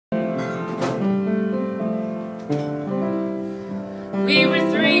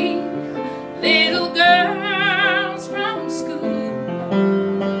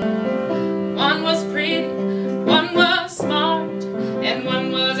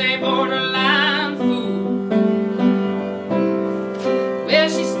borderline fool. Well,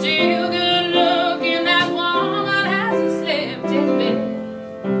 she's still good looking, that woman hasn't slept in bed.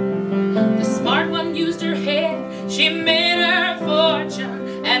 The smart one used her head, she made her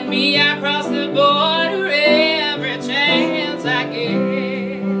fortune, and me, I crossed the border every chance I get.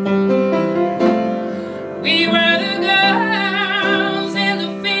 We were the girls in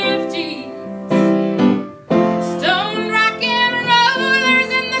the 50s, stone rock and rollers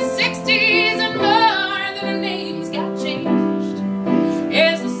in the 60s, and more than our names got changed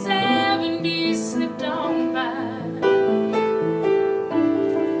as the 70s slipped on by.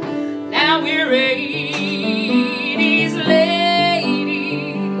 Now we're 80's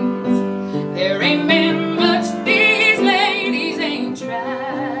ladies. There ain't been much these ladies ain't tried.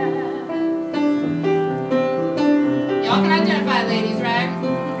 Y'all can identify ladies, right?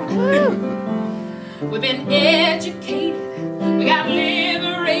 We've been educated, we got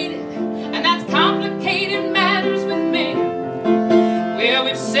liberated, and that's complicated matters with men. Well,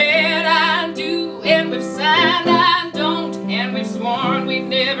 we've said I do, and we've signed I don't, and we've sworn we'd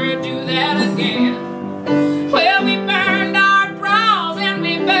never do that again. Well, we burned our bras, and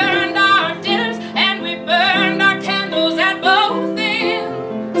we burned our dinners, and we burned our candles at both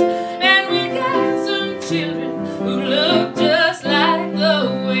ends, and we got some children who look just like the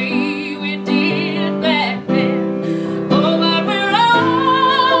way we did back then. Oh, but we're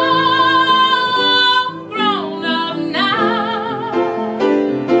all grown up now.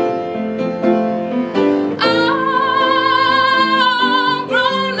 All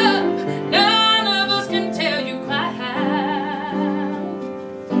grown up, none of us can tell you quite how.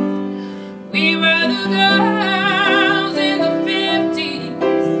 We were the girls